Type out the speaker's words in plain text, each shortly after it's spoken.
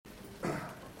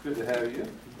Good to have you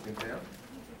in town.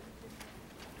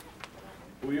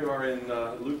 We are in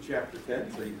Luke chapter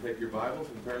 10, so you can take your Bibles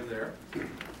and turn there.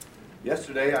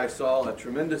 Yesterday I saw a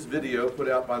tremendous video put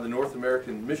out by the North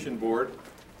American Mission Board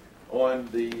on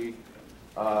the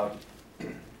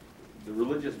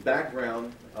religious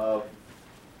background of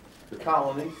the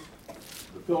colonies,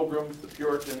 the Pilgrims, the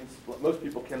Puritans. Most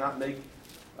people cannot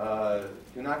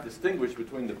distinguish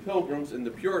between the Pilgrims and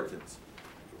the Puritans.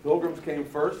 The Pilgrims came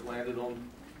first, landed on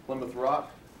Plymouth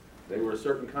Rock. They were a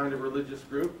certain kind of religious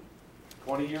group.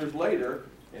 20 years later,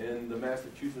 in the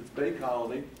Massachusetts Bay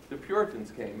Colony, the Puritans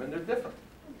came, and they're different.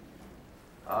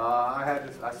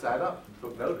 I sat up and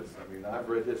took notice. I mean, I've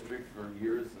read history for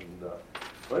years,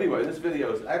 but anyway, this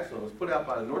video is excellent. It was put out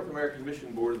by the North American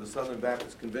Mission Board of the Southern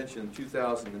Baptist Convention in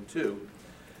 2002.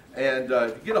 And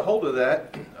if you get a hold of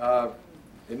that,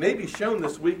 it may be shown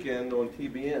this weekend on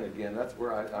TBN again. That's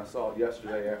where I saw it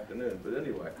yesterday afternoon. But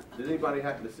anyway, did anybody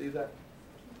happen to see that?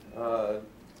 No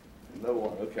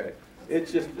one. Okay.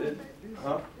 It's just,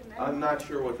 I'm not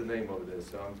sure what the name of it is.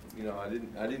 So I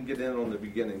didn't get in on the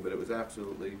beginning, but it was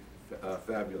absolutely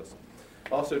fabulous.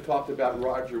 Also talked about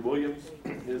Roger Williams,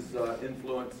 his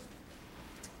influence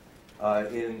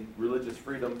in religious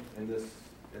freedom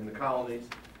in the colonies,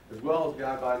 as well as a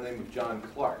guy by the name of John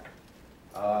Clark.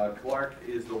 Clark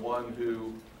is the one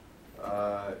who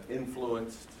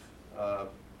influenced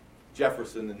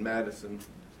Jefferson and Madison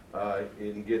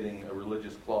in getting a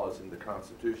religious clause in the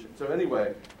Constitution. So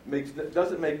anyway,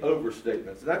 doesn't make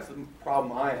overstatements. That's the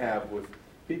problem I have with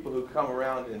people who come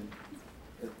around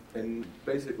and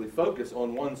basically focus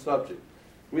on one subject.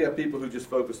 We have people who just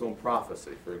focus on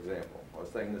prophecy, for example. I was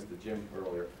saying this to Jim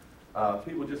earlier.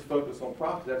 People just focus on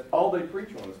prophecy. That's all they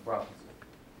preach on is prophecy.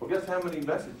 Well, guess how many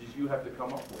messages you have to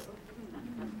come up with?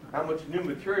 How much new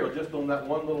material just on that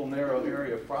one little narrow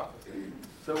area of prophecy?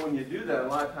 So when you do that, a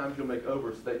lot of times you'll make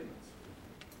overstatements.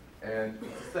 And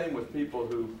it's the same with people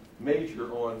who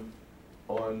major on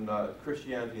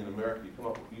Christianity in America.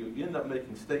 You end up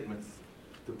making statements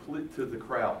to plead to the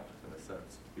crowd, in a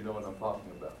sense. You know what I'm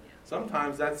talking about.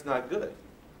 Sometimes that's not good.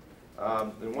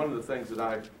 And one of the things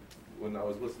that when I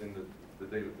was listening to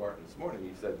David Barton this morning,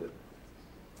 he said that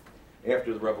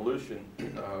after the Revolution,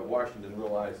 Washington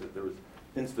realized that there was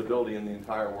instability in the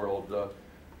entire world.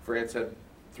 France had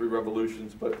 3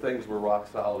 revolutions, but things were rock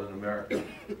solid in America.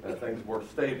 Things were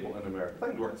stable in America.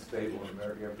 Things weren't stable in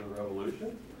America after the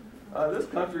Revolution. This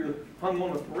country hung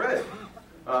on a thread.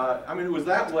 It was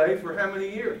that way for how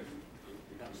many years?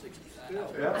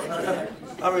 Yeah.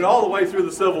 All the way through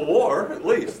the Civil War, at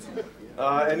least.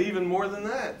 And even more than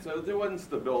that. So there wasn't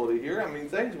stability here.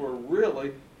 Things were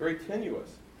really very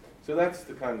tenuous. So that's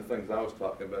the kind of things I was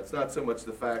talking about. It's not so much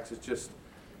the facts, it's just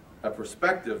a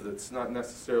perspective that's not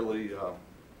necessarily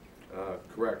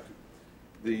correct.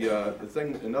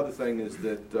 Another thing is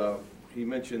that he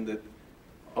mentioned that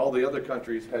all the other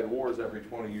countries had wars every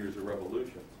 20 years or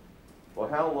revolutions. Well,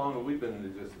 how long have we been in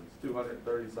existence?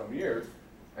 230 some years.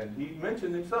 And he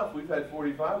mentioned himself, we've had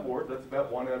 45 wars. That's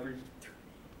about one every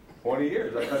 20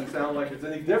 years. That doesn't sound like it's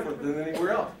any different than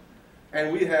anywhere else.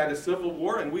 And we had a civil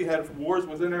war, and we had wars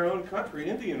within our own country,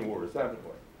 Indian wars, haven't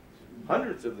we?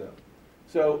 Hundreds of them.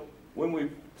 So when we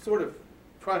sort of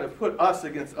try to put us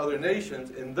against other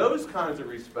nations, in those kinds of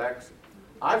respects,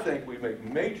 I think we make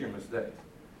major mistakes.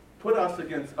 Put us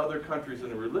against other countries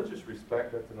in a religious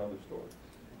respect, that's another story.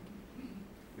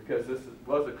 Because this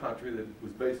was a country that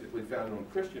was basically founded on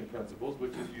Christian principles,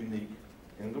 which is unique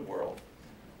in the world.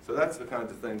 So that's the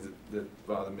kinds of things that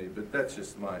bother me, but that's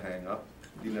just my hang-up.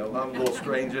 I'm a little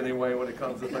strange anyway when it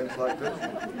comes to things like this.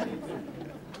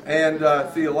 And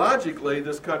theologically,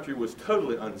 this country was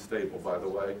totally unstable, by the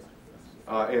way,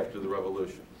 after the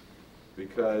Revolution.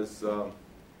 Because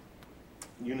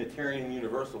Unitarian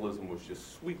Universalism was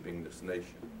just sweeping this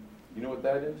nation. You know what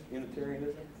that is,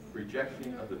 Unitarianism?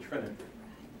 Rejection of the Trinity.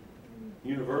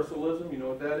 Universalism, you know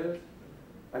what that is?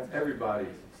 That's everybody's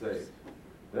saved.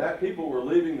 That people were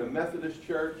leaving the Methodist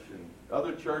Church and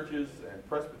other churches and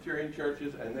Presbyterian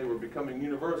churches, and they were becoming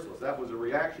universalists. That was a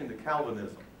reaction to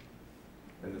Calvinism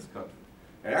in this country.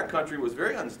 And our country was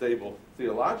very unstable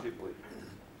theologically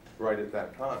right at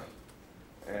that time.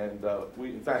 And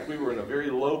we were in a very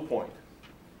low point.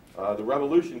 The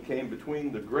Revolution came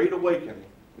between the Great Awakening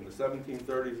in the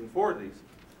 1730s and 40s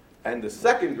and the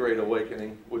Second Great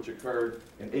Awakening, which occurred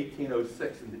in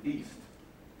 1806 in the East,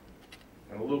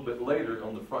 and a little bit later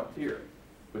on the frontier.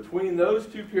 Between those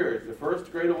two periods, the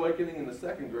First Great Awakening and the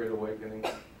Second Great Awakening,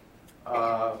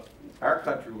 our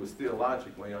country was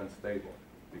theologically unstable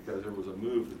because there was a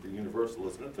move to the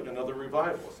Universalists, and it took another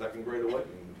revival, a Second Great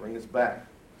Awakening, to bring us back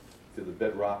to the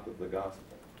bedrock of the gospel.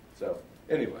 So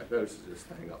Anyway, those are just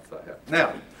hang-ups I have.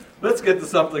 Now, let's get to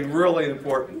something really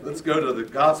important. Let's go to the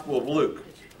Gospel of Luke.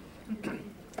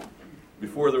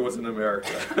 Before there was an America.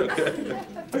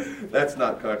 That's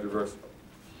not controversial.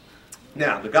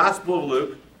 Now, the Gospel of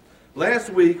Luke.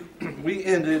 Last week, we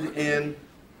ended in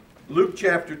Luke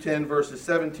chapter 10, verses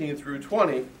 17 through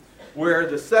 20, where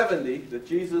the 70 that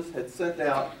Jesus had sent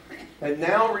out had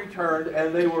now returned,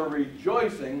 and they were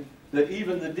rejoicing that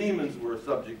even the demons were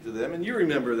subject to them. And you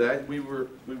remember that. We were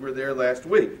there last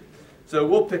week. So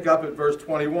we'll pick up at verse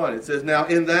 21. It says, "Now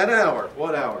in that hour,"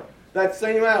 what hour? That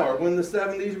same hour when the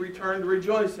 70s returned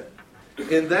rejoicing.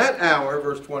 In that hour,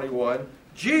 verse 21,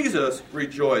 Jesus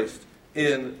rejoiced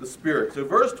in the Spirit. So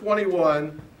verse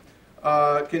 21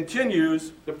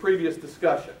 continues the previous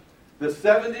discussion. The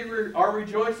 70 are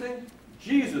rejoicing.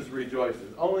 Jesus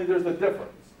rejoices. Only there's a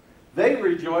difference. They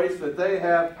rejoice that they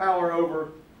have power over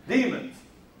demons.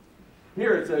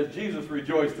 Here it says Jesus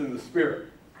rejoiced in the Spirit.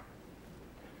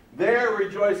 Their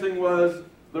rejoicing was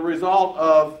the result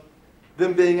of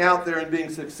them being out there and being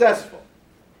successful.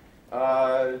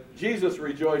 Jesus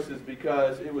rejoices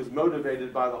because it was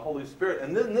motivated by the Holy Spirit.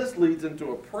 And then this leads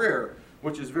into a prayer,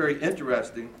 which is very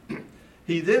interesting.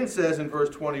 He then says in verse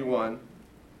 21,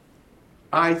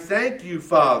 "I thank you,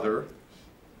 Father,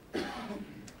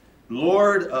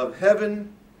 Lord of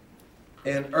heaven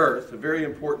and earth," a very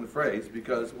important phrase,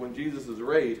 because when Jesus is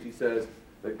raised, he says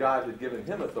that God had given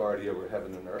him authority over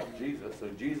heaven and earth, Jesus. So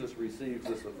Jesus receives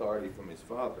this authority from his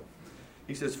Father.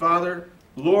 He says, "Father,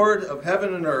 Lord of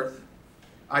heaven and earth,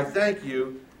 I thank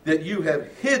you that you have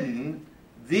hidden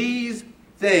these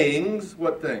things,"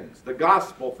 what things? The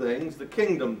gospel things, the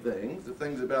kingdom things, the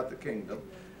things about the kingdom.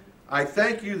 "I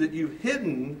thank you that you've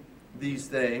hidden these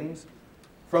things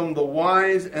from the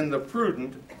wise and the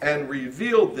prudent and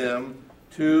revealed them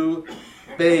to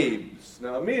babes."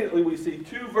 Now immediately we see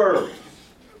two verbs.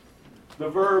 The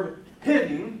verb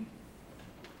hidden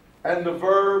and the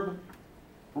verb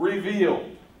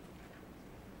revealed.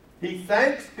 He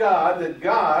thanks God that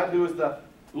God, who is the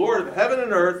Lord of heaven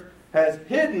and earth, has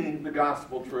hidden the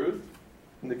gospel truth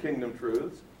and the kingdom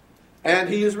truths, and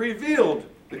he has revealed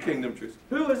the kingdom truths.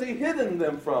 Who has he hidden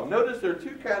them from? Notice there are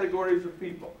two categories of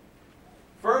people.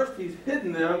 First, he's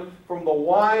hidden them from the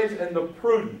wise and the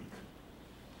prudent.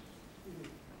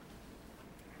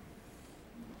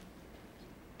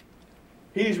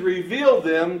 He's revealed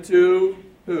them to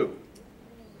who?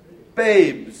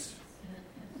 Babes.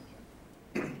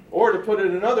 Or to put it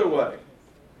another way,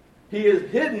 he has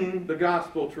hidden the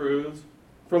gospel truths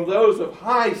from those of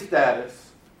high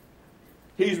status.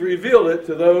 He's revealed it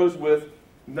to those with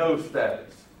no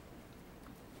status.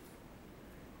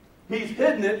 He's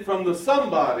hidden it from the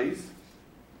somebodies.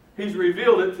 He's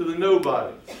revealed it to the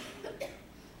nobodies.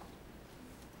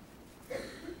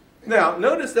 Now,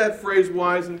 notice that phrase,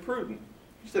 wise and prudent.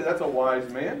 You say, that's a wise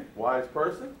man, wise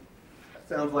person. That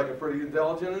sounds like a pretty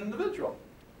intelligent individual.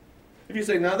 If you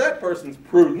say, now that person's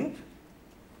prudent,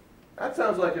 that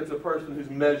sounds like it's a person who's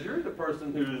measured, a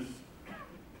person who's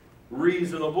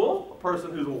reasonable, a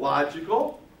person who's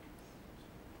logical.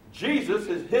 Jesus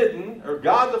has hidden, or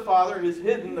God the Father has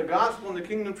hidden the gospel and the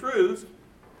kingdom truths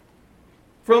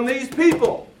from these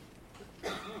people,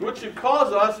 which should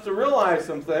cause us to realize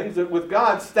some things, that with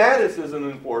God, status isn't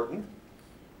important.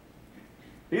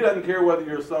 He doesn't care whether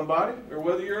you're somebody or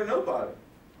whether you're a nobody.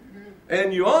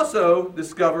 And you also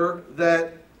discover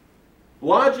that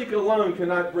logic alone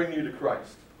cannot bring you to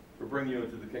Christ or bring you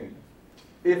into the kingdom.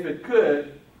 If it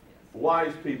could,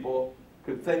 wise people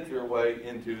could think their way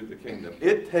into the kingdom.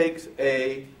 It takes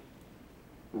a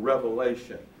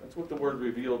revelation. That's what the word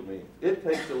revealed means. It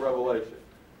takes a revelation.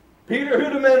 Peter,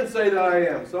 who do men say that I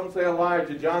am? Some say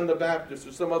Elijah, John the Baptist,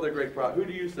 or some other great prophet. Who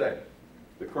do you say?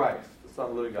 The Christ, the Son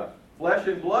of the living God. Flesh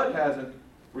and blood hasn't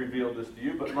revealed this to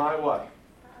you, but my what?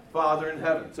 Father in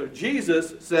heaven. So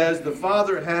Jesus says the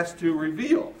Father has to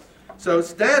reveal. So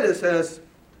status has,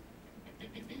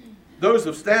 those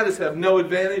of status have no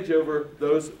advantage over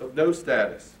those of no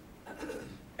status.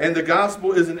 And the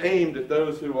gospel isn't aimed at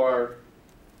those who are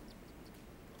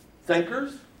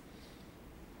thinkers,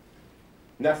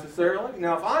 necessarily.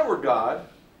 Now, if I were God,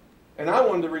 and I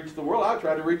wanted to reach the world, I would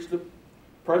try to reach the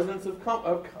presidents of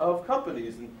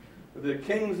companies and the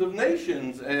kings of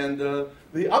nations and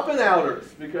the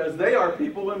up-and-outers, because they are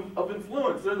people of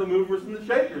influence. They're the movers and the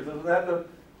shakers.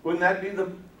 Wouldn't that be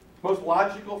the most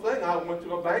logical thing? I went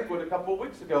to a banquet a couple of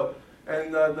weeks ago,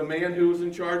 and the man who was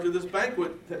in charge of this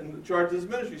banquet, in charge of this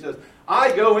ministry, says,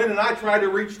 I go in and I try to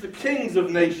reach the kings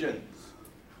of nations,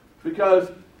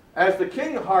 because as the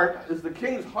king's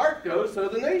heart goes, so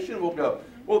the nation will go.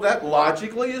 Well, that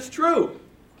logically is true.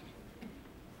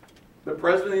 The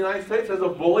President of the United States has a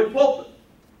bully pulpit.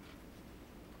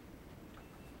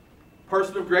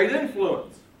 person of great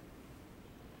influence.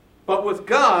 But with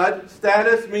God,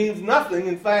 status means nothing.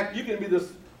 In fact, you can be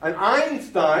an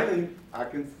Einstein, and I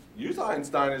can use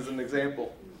Einstein as an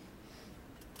example.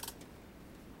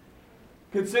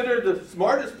 Considered the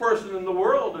smartest person in the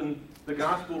world, and the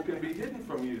gospel can be hidden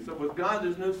from you. So with God,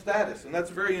 there's no status, and that's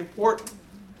very important.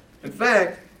 In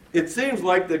fact, it seems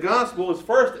like the gospel is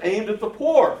first aimed at the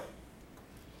poor.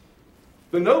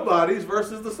 The nobodies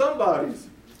versus the somebodies.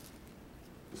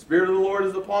 The Spirit of the Lord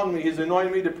is upon me. He's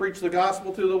anointed me to preach the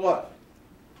gospel to the what?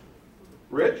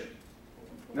 Rich?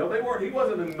 No, they weren't. He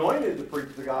wasn't anointed to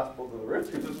preach the gospel to the rich.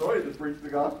 He was anointed to preach the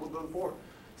gospel to the poor.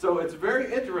 So it's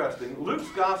very interesting. Luke's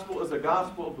gospel is a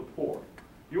gospel of the poor.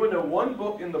 You want to know one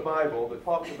book in the Bible that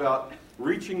talks about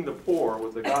reaching the poor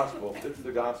with the gospel? It's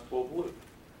the Gospel of Luke.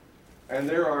 And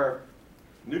there are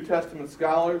New Testament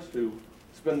scholars who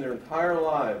spend their entire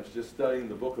lives just studying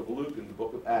the book of Luke and the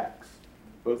book of Acts.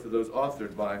 Both of those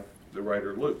authored by the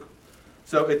writer Luke.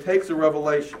 So it takes a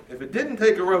revelation. If it didn't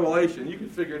take a revelation, you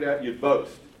could figure it out, you'd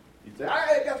boast. You'd say,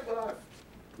 hey, guess what I've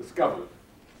discovered?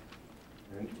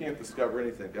 And you can't discover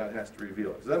anything. God has to reveal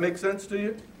it. Does that make sense to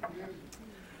you?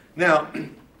 Now,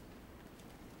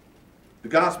 the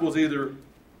gospel is either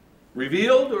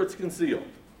revealed or it's concealed.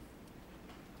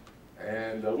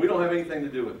 And we don't have anything to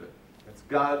do with it. It's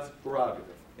God's prerogative.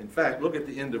 In fact, look at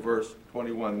the end of verse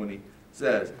 21 when he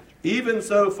says, even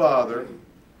so, Father,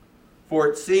 for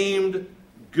it seemed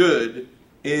good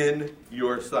in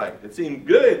your sight. It seemed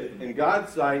good in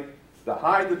God's sight to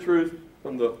hide the truth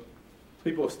from the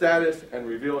people of status and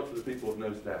reveal it to the people of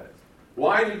no status.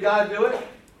 Why did God do it?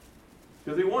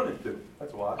 Because he wanted to.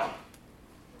 That's why.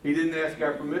 He didn't ask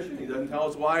our permission. He doesn't tell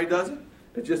us why he does it.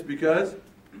 It's just because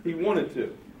he wanted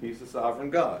to. He's the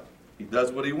sovereign God. He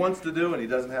does what he wants to do, and he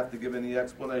doesn't have to give any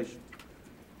explanation.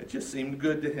 It just seemed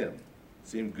good to him. It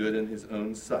seemed good in his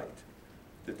own sight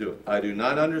to do it. I do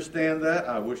not understand that.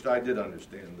 I wish I did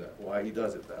understand that, why he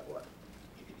does it that way.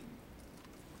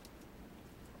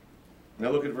 Now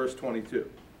look at verse 22.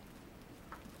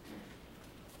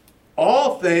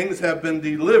 All things have been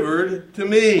delivered to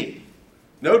me.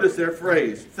 Notice their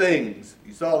phrase, things.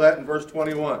 You saw that in verse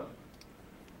 21.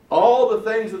 All the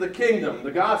things of the kingdom,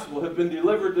 the gospel, have been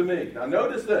delivered to me. Now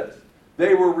notice this.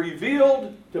 They were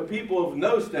revealed to people of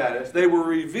no status. They were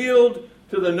revealed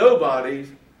to the nobodies.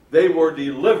 They were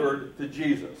delivered to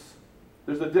Jesus.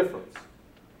 There's a difference.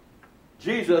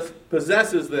 Jesus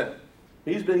possesses them.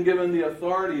 He's been given the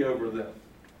authority over them.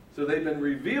 So they've been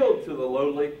revealed to the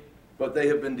lowly, but they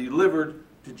have been delivered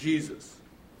to Jesus.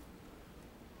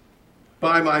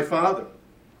 By my Father.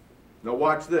 Now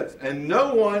watch this. And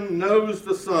no one knows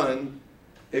the Son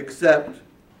except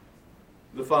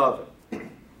the Father.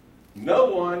 No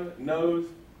one knows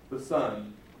the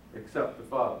Son except the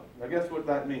Father. Now guess what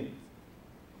that means?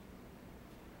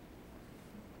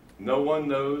 No one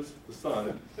knows the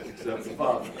Son except the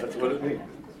Father. That's what it means.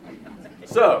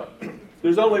 So,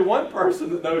 there's only one person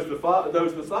that knows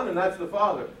the Son, and that's the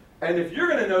Father. And if you're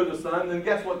going to know the Son, then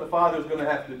guess what the Father's going to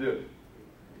have to do?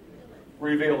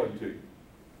 Reveal him to you.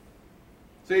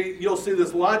 See, you'll see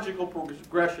this logical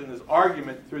progression, this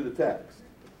argument through the text.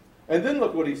 And then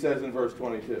look what he says in verse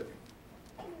 22.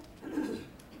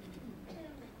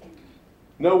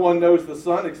 No one knows the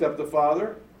Son except the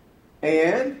Father,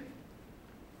 and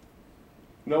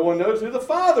no one knows who the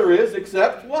Father is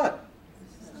except what?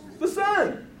 The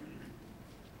Son.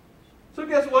 So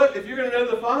guess what? If you're going to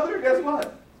know the Father, guess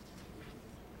what?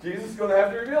 Jesus is going to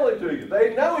have to reveal it to you.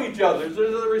 They know each other.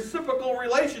 There's a reciprocal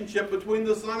relationship between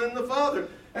the Son and the Father.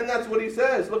 And that's what he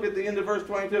says. Look at the end of verse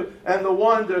 22. And the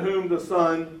one to whom the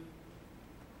Son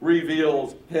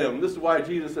reveals him. This is why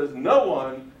Jesus says, no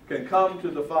one can come to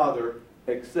the Father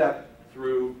except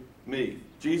through me.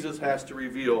 Jesus has to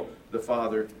reveal the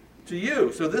Father to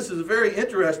you. So this is very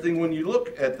interesting when you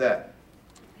look at that.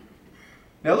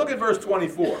 Now look at verse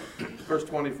 24. Verse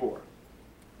 24.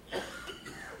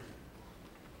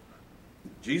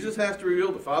 Jesus has to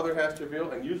reveal, the Father has to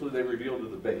reveal, and usually they reveal to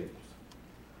the babes.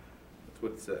 That's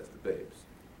what it says, the babes.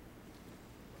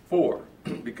 4.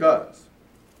 Because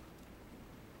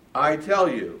I tell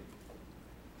you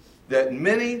that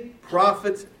many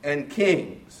prophets and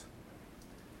kings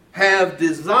have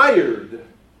desired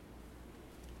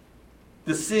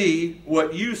to see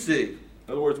what you see. In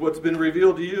other words, what's been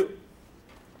revealed to you.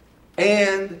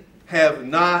 And have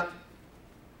not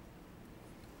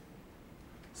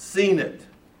seen it.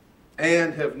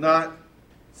 And have not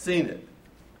seen it.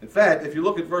 In fact, if you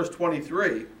look at verse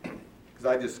 23, because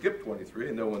I just skipped 23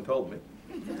 and no one told me.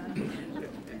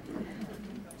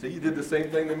 So you did the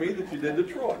same thing to me that you did to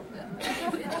Troy.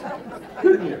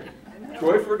 Didn't you?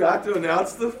 Troy forgot to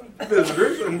announce the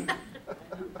visitors, and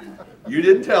You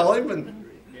didn't tell him, and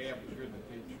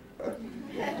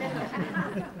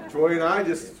Troy and I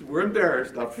we're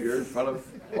embarrassed up here in front of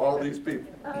all these people.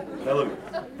 Now look,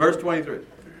 verse 23.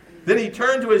 Then he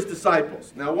turned to his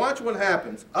disciples. Now watch what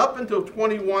happens. Up until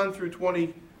 21 through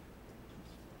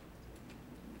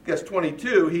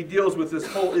 22, he deals with this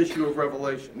whole issue of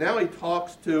revelation. Now he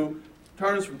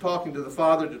turns from talking to the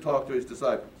Father to talk to his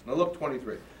disciples. Now look,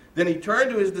 23. Then he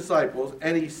turned to his disciples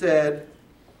and he said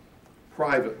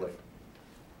privately,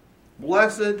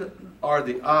 "Blessed are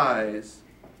the eyes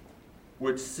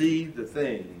which see the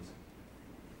things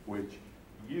which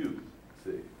you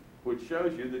see." Which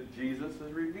shows you that Jesus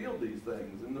has revealed these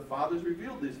things, and the Father's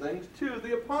revealed these things to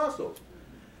the apostles.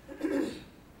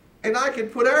 And I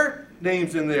could put our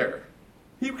names in there.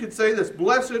 He could say this,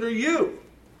 "Blessed are you,"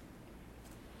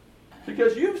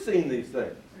 because you've seen these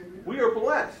things. We are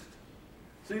blessed.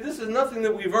 See, this is nothing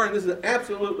that we've earned. This is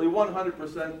absolutely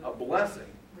 100% a blessing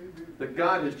that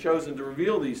God has chosen to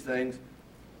reveal these things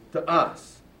to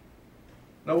us.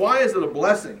 Now, why is it a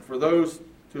blessing for those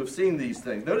to have seen these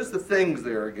things? Notice the things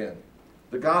there again.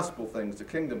 The gospel things, the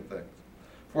kingdom things.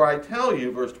 "For I tell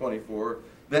you," verse 24,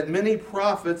 "that many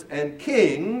prophets and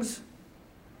kings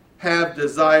have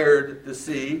desired to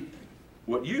see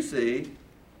what you see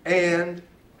and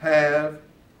have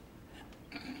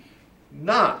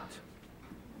not."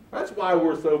 That's why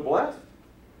we're so blessed.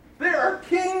 There are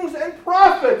kings and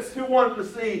prophets who want to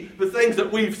see the things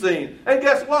that we've seen. And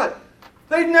guess what?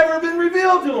 They've never been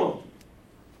revealed to them.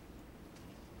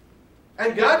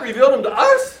 And God revealed them to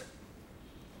us?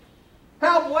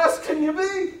 How blessed can you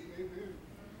be?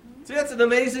 See, that's an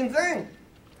amazing thing.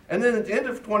 And then at the end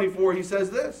of 24, he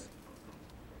says this,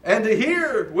 "And to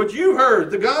hear what you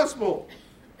heard, the gospel,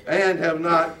 and have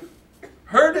not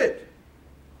heard it."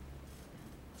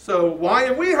 So why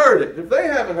have we heard it if they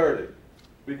haven't heard it?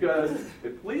 Because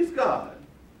it pleased God,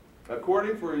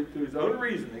 according to his own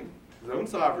reasoning, his own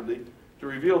sovereignty, to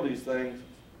reveal these things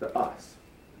to us.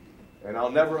 And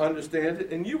I'll never understand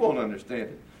it, and you won't understand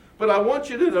it. But I want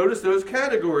you to notice those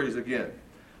categories again.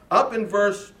 Up in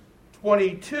verse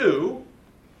 22,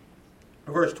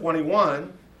 verse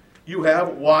 21, you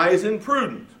have wise and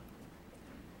prudent.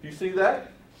 Do you see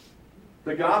that?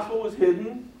 The gospel was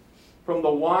hidden from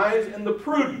the wise and the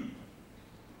prudent.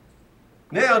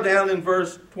 Now down in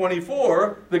verse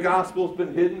 24, the gospel's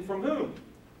been hidden from whom?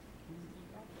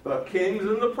 The kings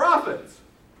and the prophets.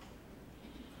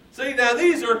 See, now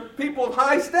these are people of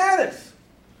high status.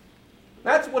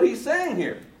 That's what he's saying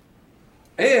here.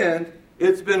 And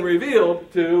it's been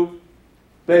revealed to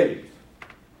babes,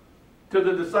 to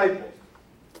the disciples,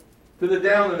 to the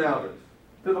down and outers,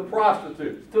 to the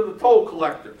prostitutes, to the toll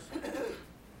collectors,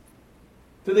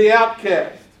 to the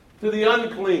outcast, to the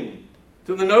unclean,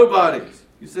 to the nobodies.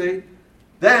 You see?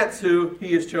 That's who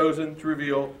he has chosen to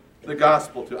reveal the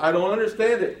gospel to. I don't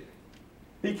understand it.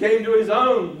 He came to his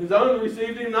own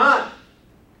received him not.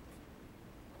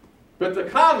 But the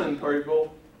common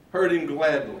people heard him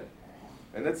gladly.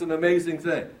 And it's an amazing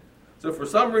thing. So for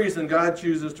some reason, God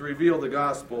chooses to reveal the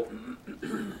gospel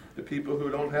to people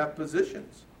who don't have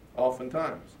positions,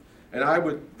 oftentimes. And I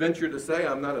would venture to say,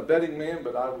 I'm not a betting man,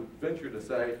 but I would venture to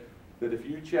say that if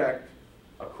you checked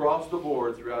across the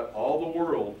board throughout all the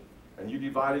world, and you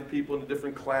divided people into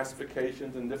different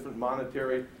classifications and different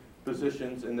monetary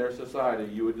positions in their society,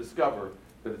 you would discover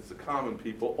that it's the common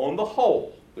people on the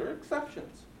whole. There are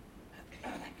exceptions.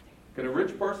 Can a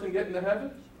rich person get into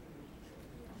heaven?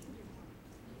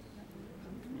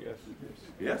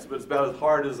 Yes, but it's about as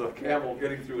hard as a camel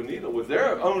getting through a needle. With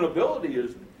their own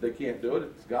ability, they can't do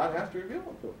it. God has to reveal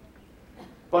it to them.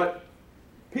 But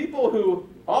people who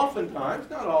oftentimes,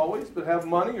 not always, but have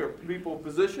money or people in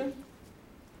position,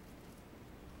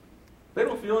 they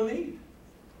don't feel a need.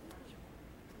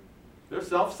 They're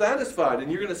self-satisfied.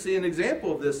 And you're going to see an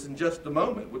example of this in just a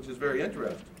moment, which is very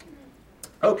interesting.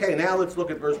 Okay, now let's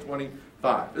look at verse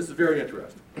 25. This is very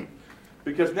interesting.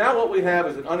 Because now what we have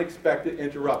is an unexpected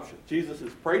interruption. Jesus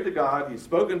has prayed to God. He's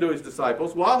spoken to his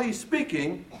disciples. While he's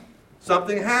speaking,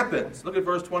 something happens. Look at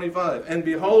verse 25. "And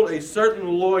behold, a certain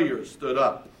lawyer stood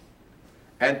up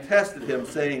and tested him,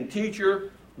 saying,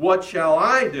 'Teacher, what shall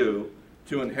I do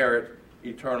to inherit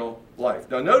eternal life?'"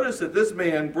 Now notice that this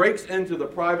man breaks into the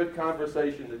private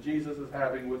conversation that Jesus is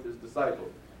having with his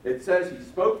disciples. It says he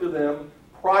spoke to them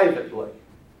privately.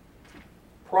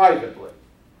 Privately.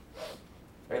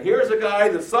 And here's a guy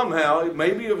that somehow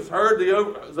maybe has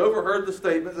overheard the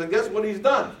statements, and guess what he's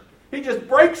done? He just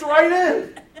breaks right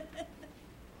in.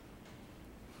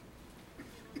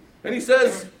 And he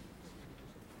says,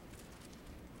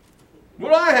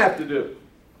 "What do I have to do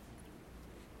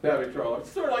to have eternal life?"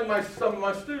 It's sort of like some of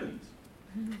my students.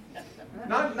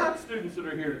 Not students that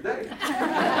are here today.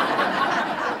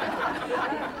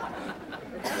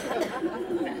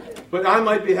 But I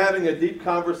might be having a deep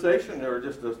conversation or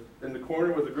just in the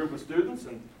corner with a group of students,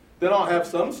 and then I'll have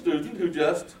some student who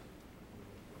just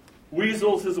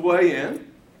weasels his way in,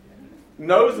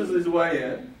 noses his way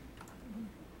in,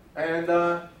 and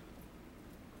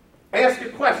ask a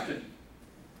question.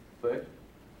 See?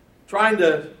 Trying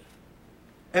to,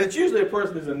 and it's usually a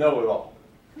person who's a know-it-all.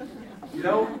 You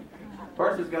know?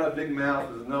 Person's got a big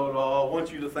mouth, is a know-it-all,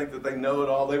 wants you to think that they know it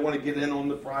all. They want to get in on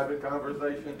the private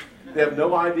conversation. They have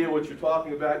no idea what you're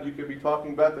talking about. You could be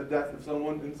talking about the death of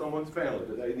someone in someone's family,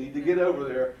 but they need to get over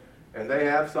there, and they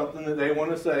have something that they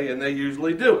want to say, and they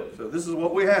usually do it. So this is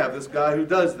what we have, this guy who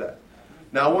does that.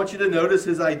 Now I want you to notice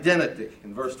his identity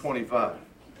in verse 25.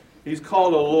 He's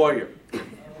called a lawyer.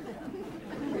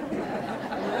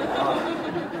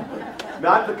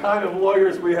 Not the kind of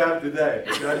lawyers we have today,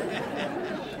 okay?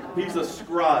 He's a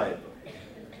scribe.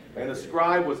 And a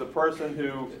scribe was a person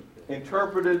who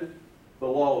interpreted the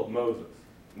law of Moses,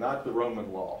 not the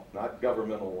Roman law, not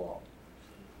governmental law.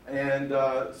 And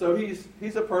so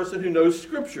he's a person who knows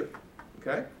Scripture.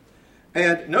 Okay?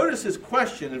 And notice his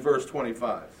question in verse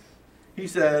 25. He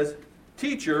says,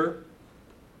 "Teacher,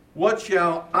 what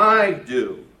shall I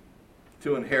do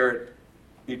to inherit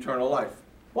eternal life?"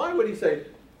 Why would he say,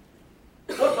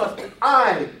 "What must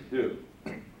I do?"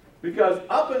 Because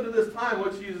up until this time,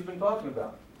 what's Jesus been talking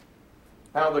about?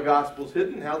 How the gospel's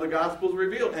hidden, how the gospel's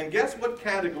revealed. And guess what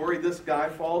category this guy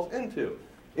falls into?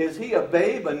 Is he a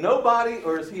babe, a nobody,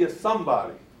 or is he a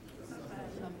somebody?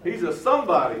 He's a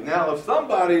somebody. Now, if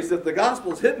the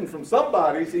gospel's hidden from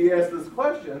somebody, so he asks this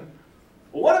question,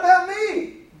 well, what about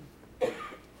me?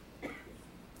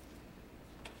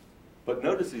 But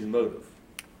notice his motive.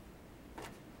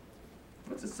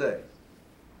 What's it say?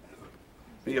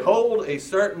 "Behold, a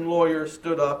certain lawyer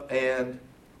stood up and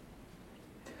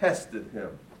tested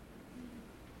him."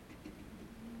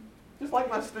 Just like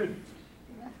my students.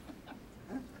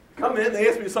 Come in, they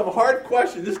ask me some hard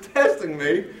question, just testing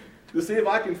me to see if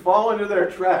I can fall into their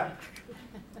trap.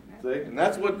 See? And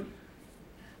that's what,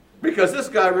 because this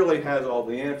guy really has all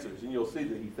the answers, and you'll see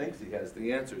that he thinks he has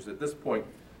the answers. At this point,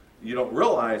 you don't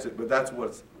realize it, but that's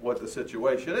what the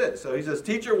situation is. So he says,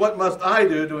 "Teacher, what must I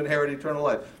do to inherit eternal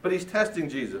life?" But he's testing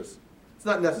Jesus. It's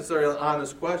not necessarily an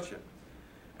honest question.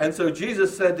 And so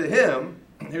Jesus said to him,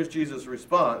 here's Jesus'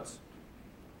 response,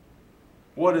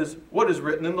 what is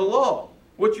written in the law?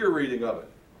 What's your reading of it?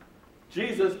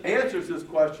 Jesus answers his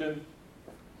question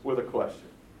with a question.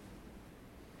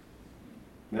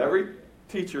 And every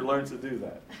teacher learns to do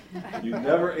that. You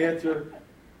never answer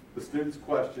the student's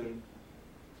question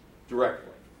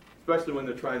directly, especially when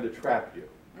they're trying to trap you.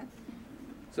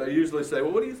 So you usually say,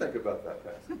 well, what do you think about that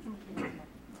passage?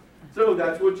 So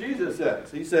that's what Jesus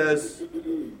says. He says,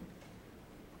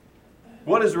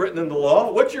 what is written in the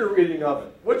law? What's your reading of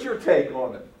it? What's your take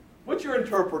on it? What's your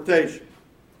interpretation?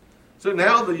 So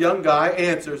now the young guy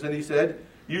answers, and he said,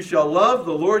 "You shall love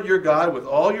the Lord your God with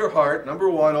all your heart," number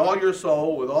one, all your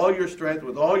soul, with all your strength,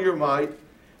 with all your might,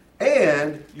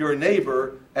 and your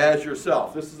neighbor as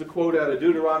yourself. This is a quote out of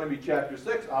Deuteronomy chapter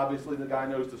 6. Obviously, the guy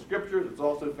knows the Scriptures. It's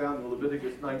also found in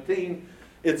Leviticus 19.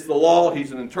 It's the law.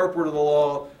 He's an interpreter of the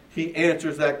law. He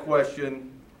answers that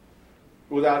question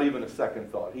without even a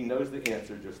second thought. He knows the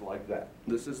answer just like that.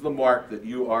 This is the mark that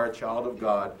you are a child of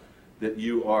God, that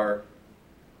you are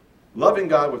loving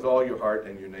God with all your heart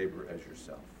and your neighbor as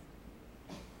yourself.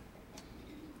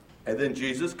 And then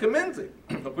Jesus commends him.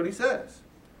 Look what he says.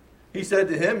 He said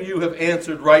to him, "You have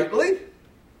answered rightly."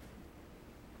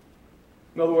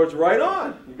 In other words, right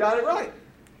on. You got it right.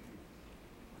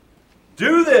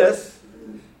 "Do this,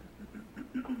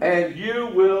 and you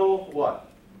will" what?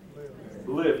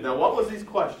 Live. Now, what was his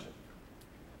question?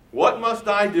 What must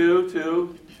I do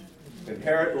to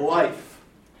inherit life?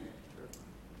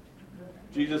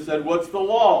 Jesus said, what's the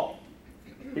law?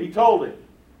 He told him,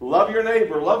 love your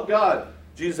neighbor, love God.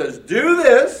 Jesus says, do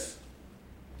this.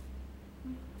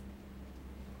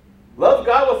 Love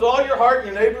God with all your heart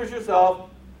and your neighbor as yourself,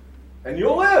 and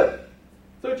you'll live.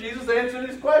 So Jesus answered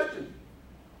his question.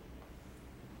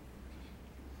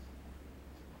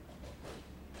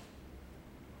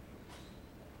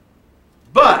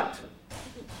 But,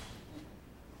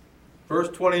 verse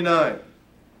 29,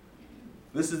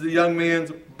 this is the young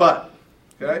man's but.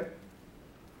 Okay?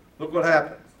 Look what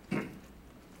happens.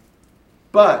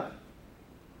 But,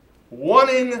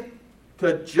 wanting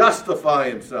to justify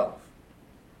himself,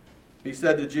 he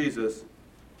said to Jesus,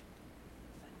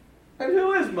 "And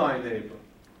who is my neighbor?"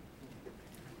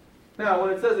 Now,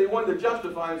 when it says he wanted to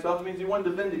justify himself, it means he wanted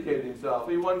to vindicate himself.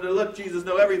 He wanted to let Jesus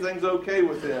know everything's okay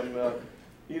with him.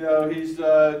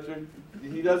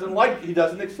 he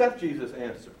doesn't accept Jesus'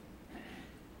 answer.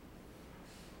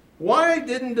 Why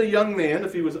didn't the young man,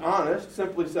 if he was honest,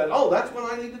 simply said, "Oh, that's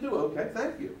what I need to do. Okay,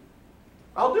 thank you.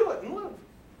 I'll do it and live."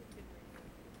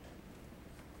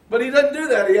 But he doesn't do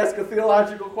that. He asks a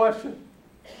theological question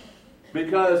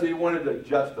because he wanted to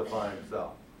justify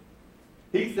himself.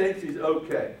 He thinks he's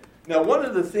okay. Now, one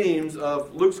of the themes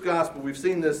of Luke's gospel, we've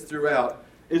seen this throughout,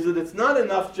 is that it's not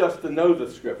enough just to know the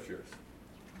scriptures.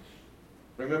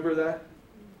 Remember that?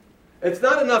 It's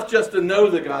not enough just to know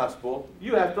the gospel.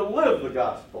 You have to live the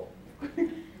gospel.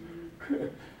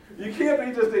 You can't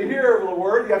be just a hearer of the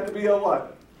word. You have to be a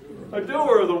what? A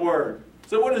doer of the word.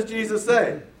 So what does Jesus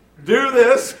say? Do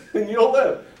this and you'll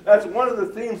live. That's one of the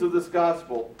themes of this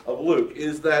gospel of Luke,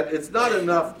 is that it's not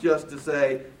enough just to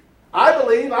say, I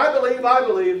believe, I believe, I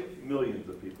believe. Millions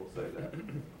of people say that.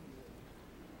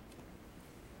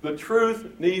 The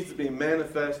truth needs to be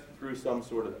manifest through some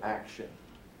sort of action.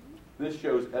 This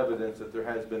shows evidence that there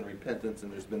has been repentance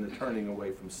and there's been a turning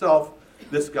away from self.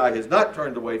 This guy has not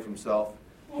turned away from self.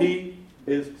 He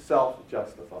is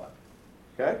self-justified.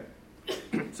 Okay?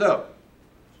 So,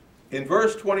 in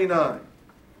verse 29,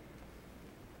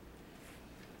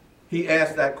 he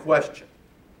asked that question.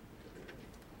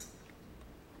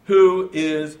 Who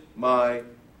is my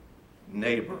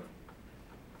neighbor?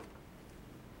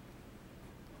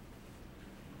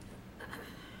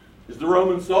 Is the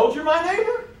Roman soldier my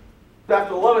neighbor? Do I have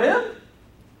to love him?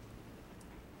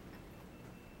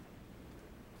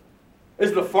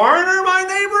 Is the foreigner my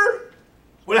neighbor?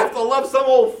 Would I have to love some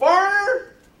old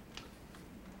foreigner?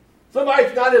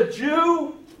 Somebody's not a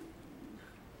Jew?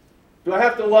 Do I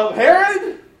have to love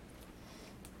Herod?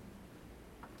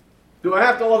 Do I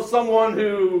have to love someone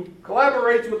who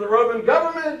collaborates with the Roman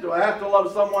government? Do I have to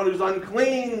love someone who's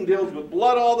unclean, deals with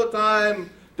blood all the time,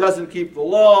 doesn't keep the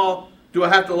law? Do I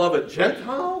have to love a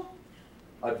Gentile?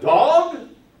 A dog?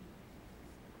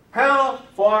 How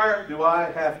far do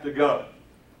I have to go?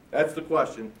 That's the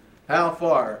question. How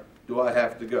far do I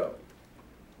have to go?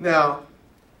 Now,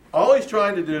 all he's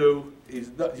trying to do,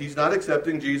 he's not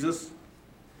accepting Jesus'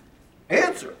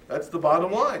 answer. That's the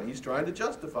bottom line. He's trying to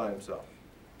justify himself.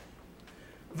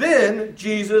 Then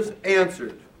Jesus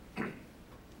answered.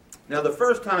 Now, the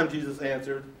first time Jesus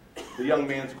answered the young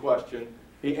man's question,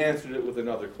 he answered it with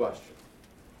another question.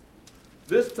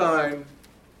 This time,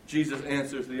 Jesus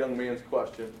answers the young man's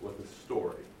question with a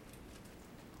story.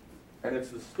 And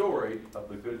it's the story of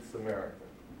the Good Samaritan.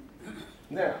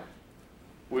 Now,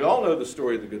 we all know the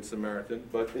story of the Good Samaritan,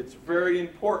 but it's very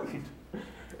important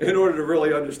in order to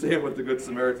really understand what the Good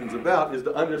Samaritan's about, is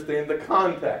to understand the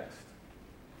context.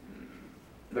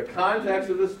 The context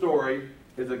of the story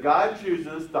is that God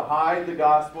chooses to hide the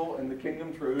gospel and the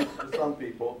kingdom truths to some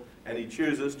people, and he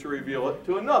chooses to reveal it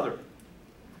to another.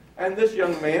 And this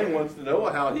young man wants to know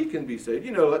how he can be saved.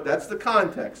 You know, that's the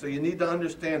context, so you need to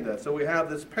understand that. So we have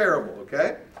this parable,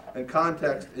 okay? And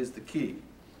context is the key.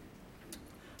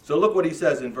 So look what he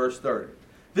says in verse 30.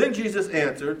 Then Jesus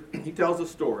answered, he tells a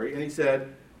story, and he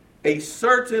said, a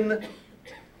certain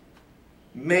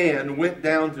man went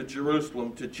down to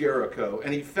Jerusalem, to Jericho,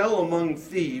 and he fell among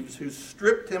thieves who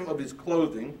stripped him of his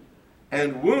clothing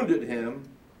and wounded him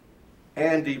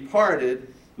and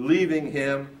departed, leaving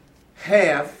him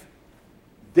half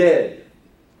dead.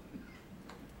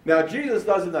 Now, Jesus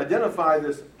doesn't identify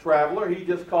this traveler. He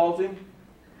just calls him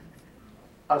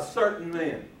a certain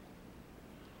man.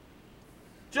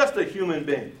 Just a human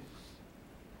being.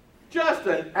 Just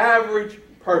an average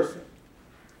person.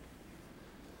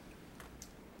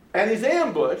 And he's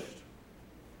ambushed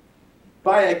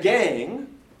by a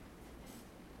gang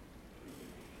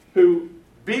who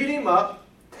beat him up,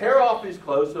 tear off his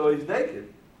clothes so he's naked,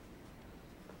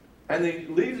 and he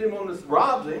leaves him on this,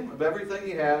 robs him of everything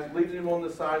he has, leaves him on the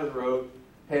side of the road,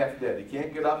 half dead. He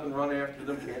can't get up and run after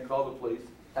them, can't call the police,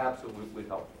 absolutely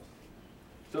helpless.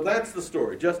 So that's the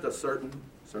story, just a certain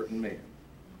man.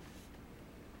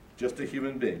 Just a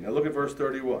human being. Now look at verse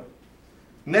 31.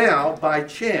 Now, by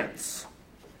chance,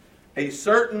 a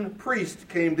certain priest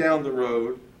came down the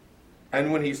road,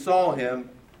 and when he saw him,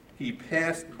 he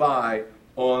passed by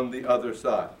on the other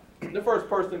side. The first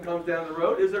person that comes down the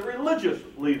road is a religious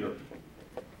leader.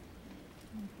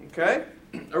 Okay?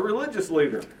 A religious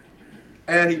leader.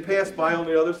 And he passed by on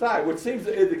the other side, which seems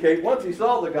to indicate once he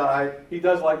saw the guy, he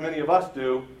does like many of us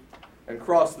do, and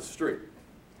cross the street.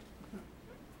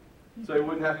 So he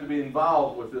wouldn't have to be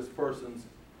involved with this person's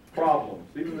problems.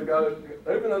 Even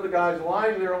though the guy's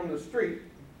lying there on the street,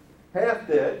 half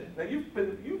dead. Now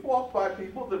you've walked by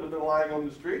people that have been lying on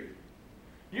the street.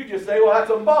 You just say, well, that's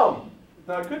a bum.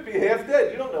 Now it could be half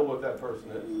dead. You don't know what that person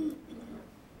is.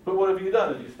 But what have you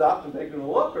done? Have you stopped and taken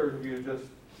a look, or have you just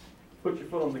put your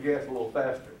foot on the gas a little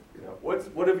faster?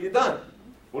 What have you done?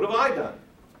 What have I done?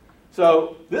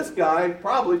 So this guy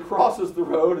probably crosses the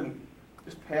road and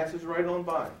just passes right on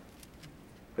by.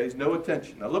 Pays no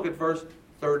attention. Now look at verse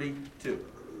 32.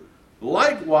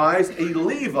 Likewise, a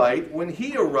Levite, when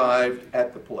he arrived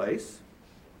at the place,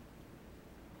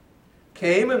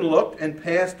 came and looked and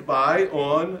passed by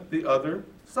on the other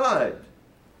side.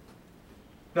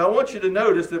 Now I want you to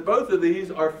notice that both of these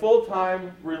are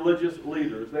full-time religious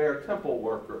leaders. They are temple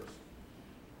workers.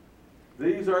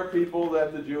 These are people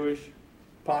that the Jewish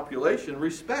population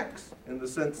respects in the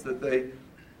sense that they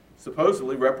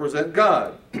supposedly represent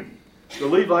God. The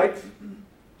Levites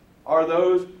are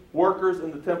those workers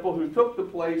in the temple who took the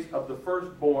place of the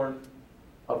firstborn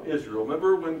of Israel.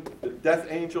 Remember when the death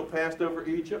angel passed over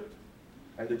Egypt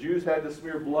and the Jews had to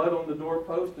smear blood on the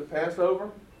doorpost to pass over,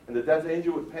 and the death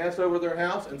angel would pass over their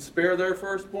house and spare their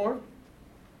firstborn?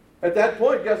 At that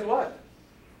point, guess what?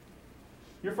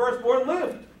 Your firstborn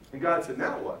lived. And God said,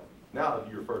 now what? Now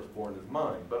your firstborn is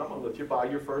mine, but I'm going to let you buy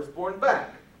your firstborn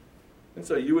back. And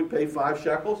so you would pay 5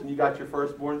 shekels and you got your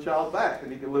firstborn child back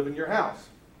and he could live in your house.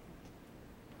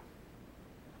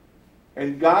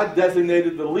 And God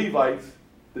designated the Levites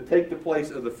to take the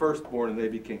place of the firstborn, and they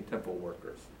became temple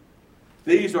workers.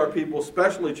 These are people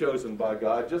specially chosen by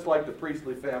God, just like the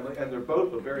priestly family, and they're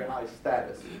both of very high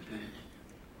status.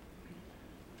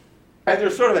 And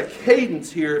there's sort of a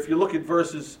cadence here. If you look at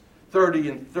verses 30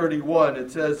 and 31, it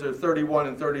says there 31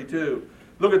 and 32.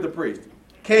 Look at the priest.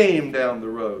 Came down the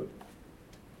road.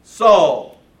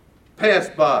 Saul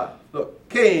passed by. Look,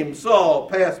 came, Saul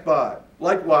passed by.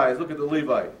 Likewise, look at the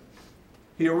Levite.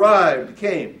 He arrived,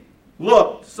 came,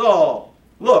 looked, saw,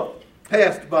 looked,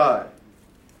 passed by.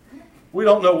 We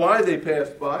don't know why they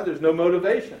passed by. There's no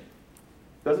motivation.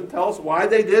 Doesn't tell us why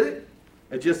they did it.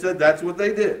 It just said that's what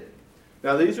they did.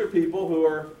 Now these are people who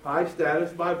are high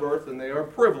status by birth and they are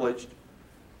privileged.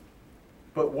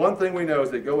 But one thing we know is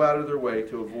they go out of their way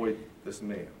to avoid this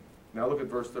man. Now look at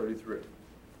verse 33.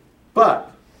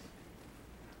 But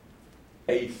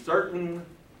a certain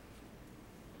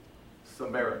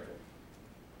Samaritan.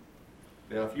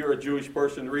 Now, if you're a Jewish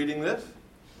person reading this,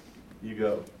 you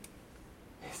go,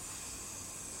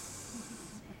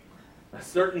 a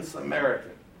certain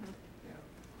Samaritan.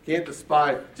 Can't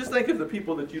despise. Just think of the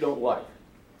people that you don't like.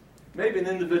 Maybe an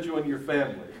individual in your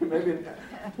family. Maybe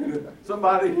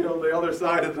somebody on the other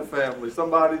side of the family.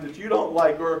 Somebody that you don't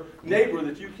like, or neighbor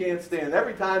that you can't stand.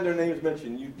 Every time their name is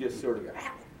mentioned, you just sort of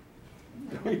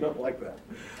go, you don't like that.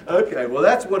 Okay, well,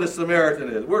 that's what a Samaritan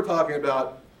is. We're talking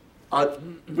about,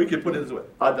 we could put it this way,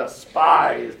 a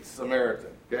despised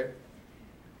Samaritan. Okay?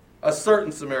 A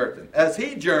certain Samaritan. As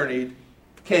he journeyed,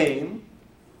 came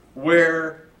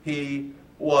where he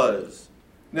was.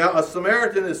 Now, a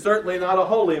Samaritan is certainly not a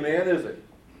holy man, is he?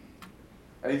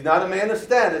 And he's not a man of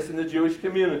status in the Jewish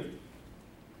community.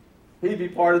 He'd be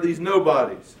part of these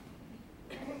nobodies.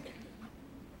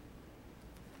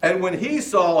 And when he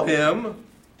saw him,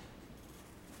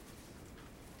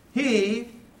 he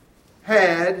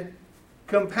had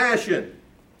compassion.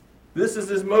 This is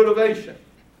his motivation.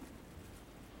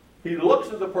 He looks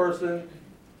at the person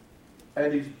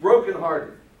and he's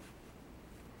brokenhearted.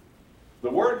 The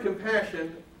word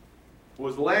compassion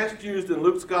was last used in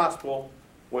Luke's gospel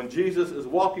when Jesus is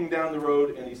walking down the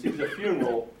road and he sees a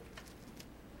funeral,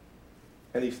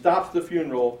 and he stops the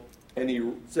funeral and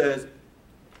he says,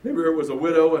 maybe it was a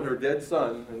widow and her dead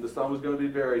son, and the son was going to be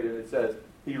buried, and it says,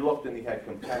 he looked and he had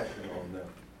compassion on them.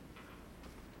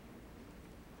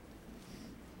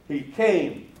 He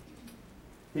came,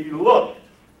 he looked,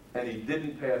 and he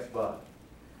didn't pass by.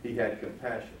 He had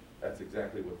compassion. That's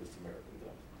exactly what the Samaritan does.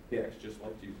 He acts just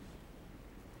like Jesus.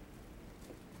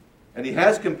 And he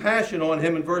has compassion on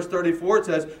him. In verse 34 it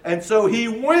says, and so he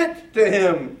went to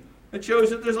him. It shows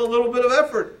that there's a little bit of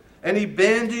effort. And he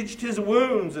bandaged his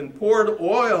wounds and pouring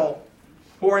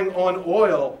on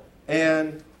oil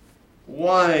and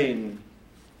wine.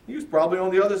 He was probably on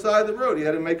the other side of the road. He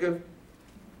had to make an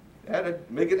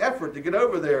effort to get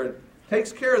over there. And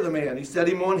takes care of the man. He set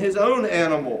him on his own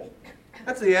animal.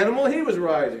 That's the animal he was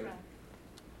riding.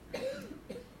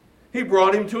 He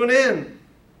brought him to an inn.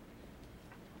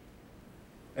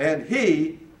 And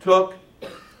he took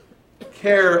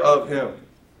care of him.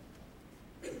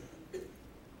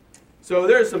 So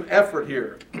there's some effort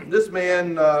here. This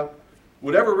man,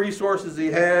 whatever resources he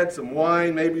had, some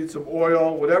wine, maybe some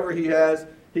oil, whatever he has,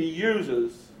 he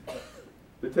uses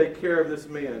to take care of this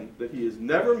man that he has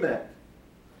never met,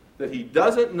 that he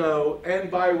doesn't know,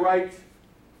 and by right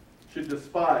should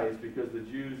despise, because the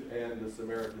Jews and the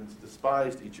Samaritans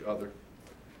despised each other.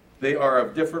 They are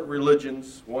of different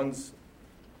religions. One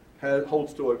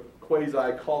holds to a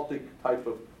quasi-cultic type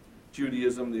of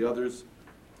Judaism. The others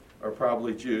are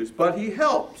probably Jews. But he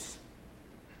helps.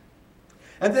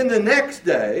 And then the next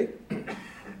day,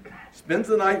 spends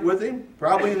the night with him,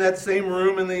 probably in that same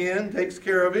room in the inn, takes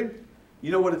care of him.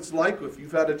 You know what it's like if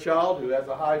you've had a child who has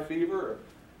a high fever, or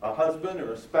a husband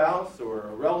or a spouse or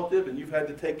a relative, and you've had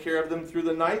to take care of them through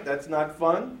the night. That's not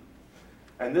fun.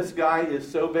 And this guy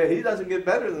is so bad, he doesn't get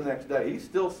better the next day. He's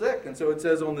still sick. And so it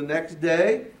says on the next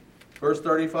day, verse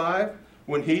 35,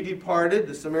 when he departed,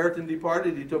 the Samaritan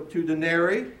departed, he took 2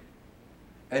 denarii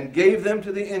and gave them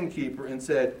to the innkeeper and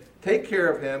said, take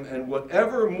care of him, and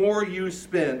whatever more you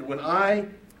spend, when I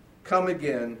come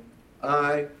again,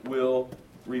 I will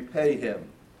repay him.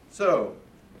 So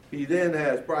he then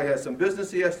probably has some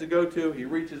business he has to go to. He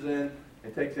reaches in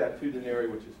and takes out 2 denarii,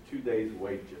 which is 2 days'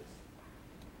 wages.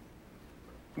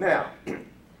 Now,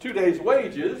 2 days'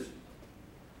 wages,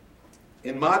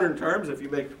 in modern terms, if you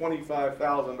make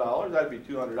 $25,000, that'd be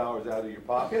 $200 out of your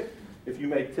pocket. If you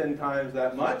make 10 times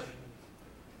that much,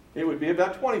 it would be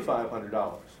about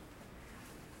 $2,500,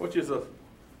 which is a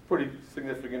pretty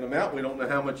significant amount. We don't know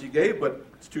how much he gave, but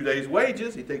it's 2 days'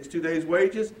 wages. He takes 2 days'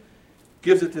 wages,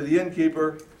 gives it to the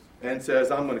innkeeper, and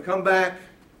says, I'm going to come back.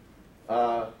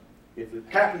 If it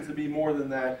happens to be more than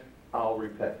that, I'll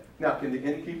repay. Now, can the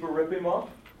innkeeper rip him off?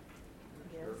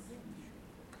 Yes.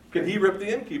 Can he rip the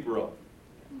innkeeper off?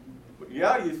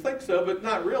 Yeah, you think so, but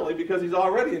not really, because he's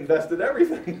already invested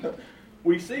everything.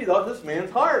 We see this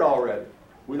man's heart already.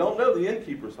 We don't know the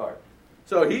innkeeper's heart.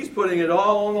 So he's putting it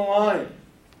all on the line.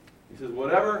 He says,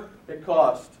 whatever it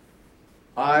costs,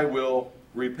 I will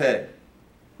repay.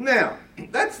 Now,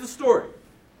 that's the story.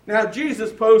 Now,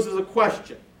 Jesus poses a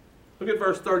question. Look at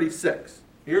verse 36.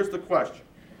 Here's the question.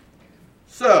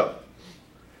 So,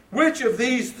 which of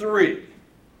these 3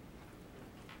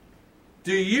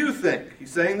 do you think,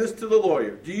 he's saying this to the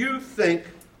lawyer, do you think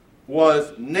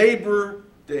was neighbor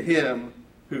to him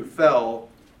who fell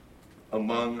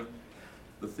among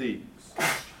the thieves?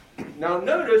 Now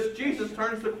notice, Jesus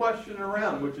turns the question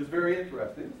around, which is very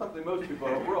interesting. It's something most people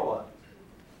don't realize.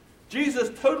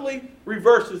 Jesus totally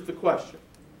reverses the question.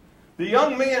 The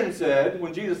young man said,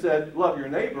 when Jesus said, love your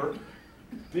neighbor,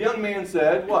 the young man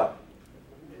said, what?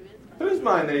 Who's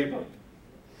my neighbor?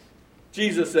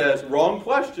 Jesus says, wrong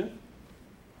question.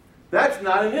 That's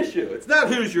not an issue. It's not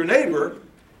who's your neighbor.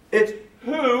 It's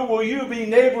who will you be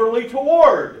neighborly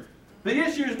toward. The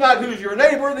issue is not who's your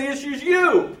neighbor. The issue is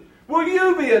you. Will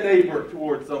you be a neighbor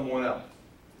toward someone else?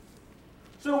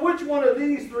 So which one of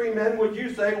these 3 men would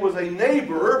you say was a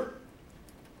neighbor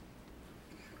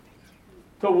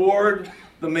toward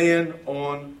the man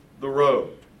on the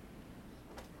road?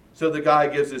 So the guy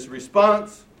gives his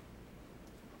response,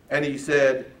 and he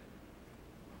said,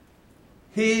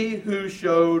 he who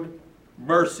showed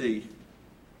mercy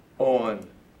on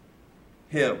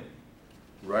him.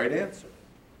 Right answer.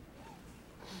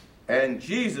 And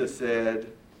Jesus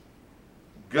said,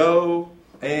 go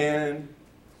and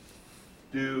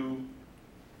do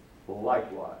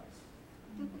likewise.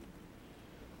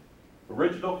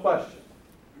 Original question.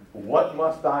 What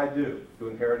must I do to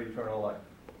inherit eternal life?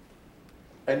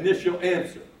 Initial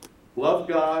answer. Love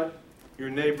God, your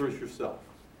neighbor as yourself.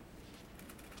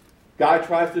 Guy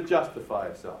tries to justify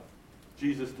himself.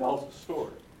 Jesus tells the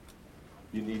story.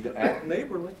 You need to act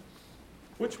neighborly.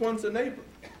 Which one's a neighbor?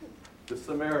 The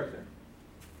Samaritan.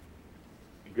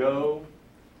 Go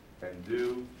and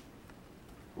do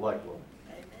likewise.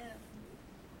 Amen.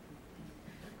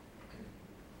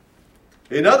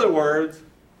 In other words,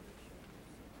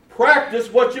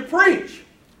 practice what you preach.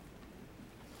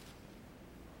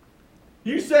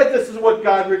 You said this is what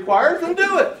God requires, then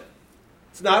do it.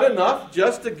 It's not enough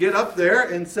just to get up there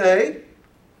and say,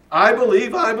 I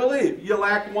believe, I believe. You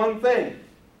lack one thing.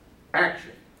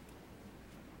 Action.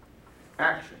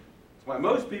 Action. That's why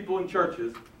most people in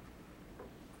churches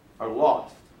are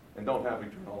lost and don't have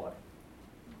eternal life.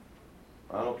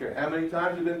 I don't care how many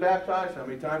times they've been baptized, how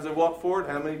many times they've walked forward,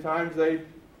 how many times they've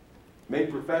made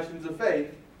professions of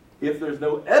faith. If there's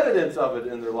no evidence of it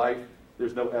in their life,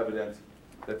 there's no evidence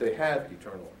that they have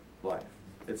eternal life.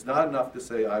 It's not enough to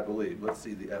say, I believe. Let's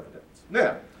see the evidence.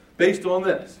 Now, based on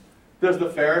this, does the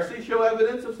Pharisee show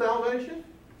evidence of salvation?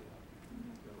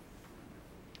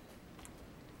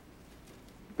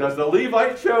 Does the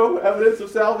Levite show evidence of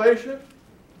salvation?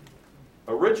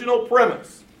 Original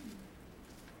premise.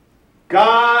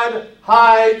 God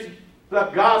hides the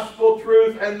gospel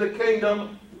truth and the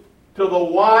kingdom to the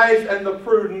wise and the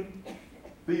prudent,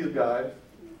 these guys.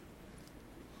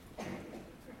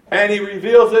 And he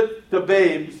reveals it to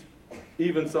babes,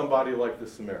 even somebody like the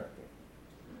Samaritan.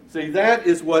 See, that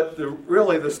is what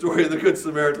really the story of the Good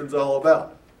Samaritan is all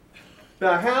about.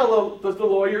 Now, how does the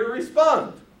lawyer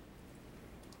respond?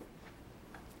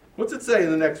 What's it say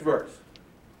in the next verse?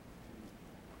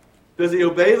 Does he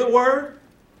obey the word?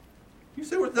 You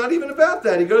say, well, it's not even about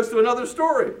that. He goes to another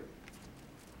story.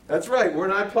 That's right, we're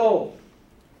not told.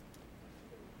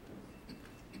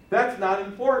 That's not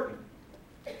important.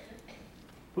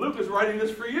 Luke is writing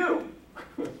this for you.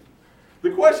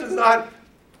 The question is not,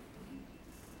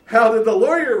 how did the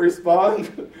lawyer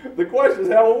respond? The question is,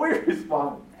 how will we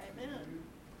respond?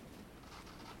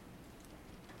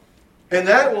 And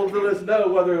that will let us know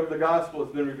whether the gospel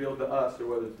has been revealed to us or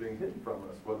whether it's being hidden from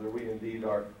us, whether we indeed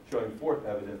are showing forth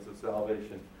evidence of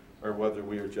salvation or whether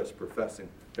we are just professing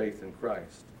faith in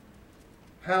Christ.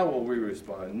 How will we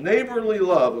respond? Neighborly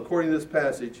love, according to this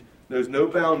passage, knows no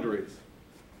boundaries.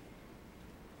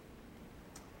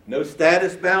 No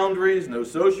status boundaries, no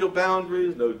social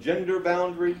boundaries, no gender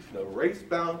boundaries, no race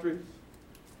boundaries,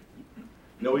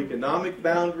 no economic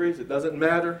boundaries. It doesn't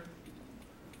matter.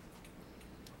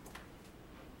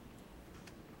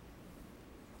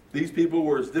 These people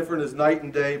were as different as night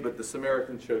and day, but the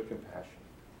Samaritan showed compassion.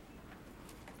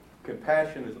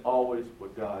 Compassion is always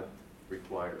what God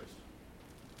requires.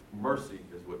 Mercy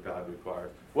is what God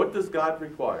requires. What does God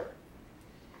require?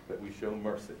 That we show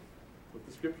mercy. What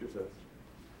the Scripture says.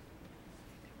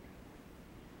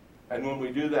 And when we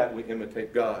do that, we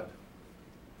imitate God.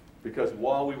 Because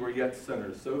while we were yet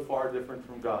sinners, so far different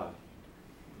from God,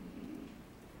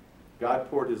 God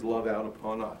poured his love out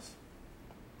upon us.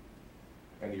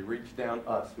 And he reached down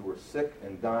us who were sick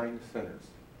and dying sinners.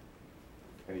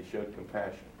 And he showed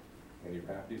compassion. And he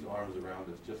wrapped his arms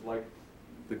around us, just like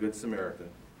the Good Samaritan.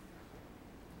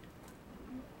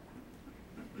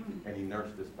 And he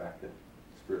nursed us back to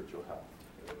spiritual health.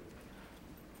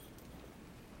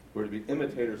 We're to be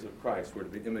imitators of Christ. We're to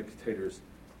be imitators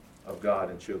of God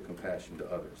and show compassion to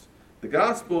others. The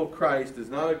gospel of Christ is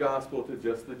not a gospel to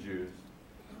just the Jews.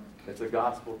 It's a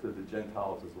gospel to the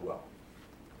Gentiles as well.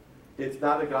 It's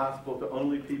not a gospel to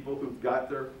only people who've got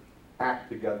their act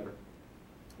together.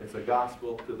 It's a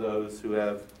gospel to those who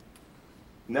have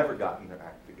never gotten their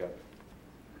act together.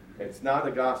 It's not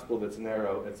a gospel that's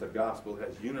narrow. It's a gospel that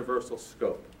has universal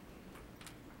scope.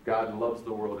 God loves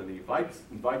the world and he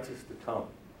invites us to come.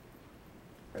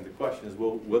 And the question is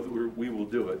whether we will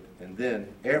do it. And then,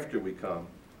 after we come,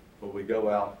 will we go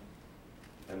out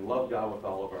and love God with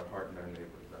all of our heart and our neighbors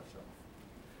ourselves.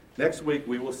 Next week,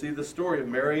 we will see the story of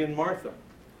Mary and Martha,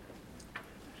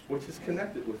 which is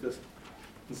connected with this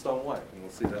in some way. And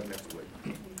we'll see that next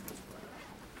week.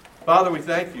 Father, we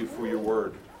thank you for your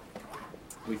word.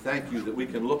 We thank you that we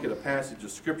can look at a passage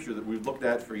of Scripture that we've looked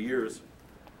at for years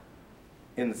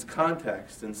in its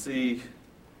context and see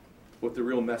what the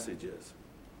real message is.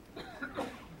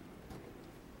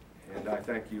 And I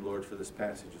thank you, Lord, for this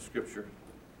passage of Scripture.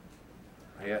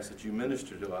 I ask that you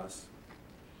minister to us.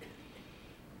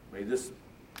 May this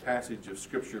passage of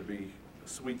Scripture be a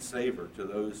sweet savor to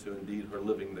those who indeed are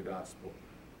living the gospel.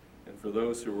 And for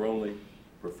those who are only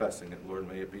professing it, Lord,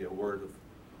 may it be a word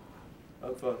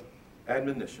of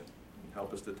admonition.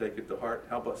 Help us to take it to heart.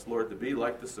 Help us, Lord, to be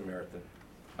like the Samaritan.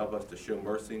 Help us to show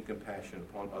mercy and compassion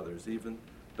upon others, even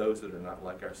those that are not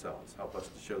like ourselves. Help us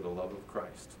to show the love of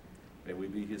Christ. May we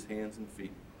be his hands and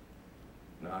feet,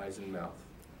 and eyes and mouth,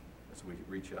 as we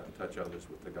reach out and touch others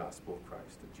with the gospel of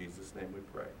Christ. In Jesus' name we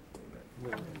pray.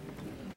 Amen.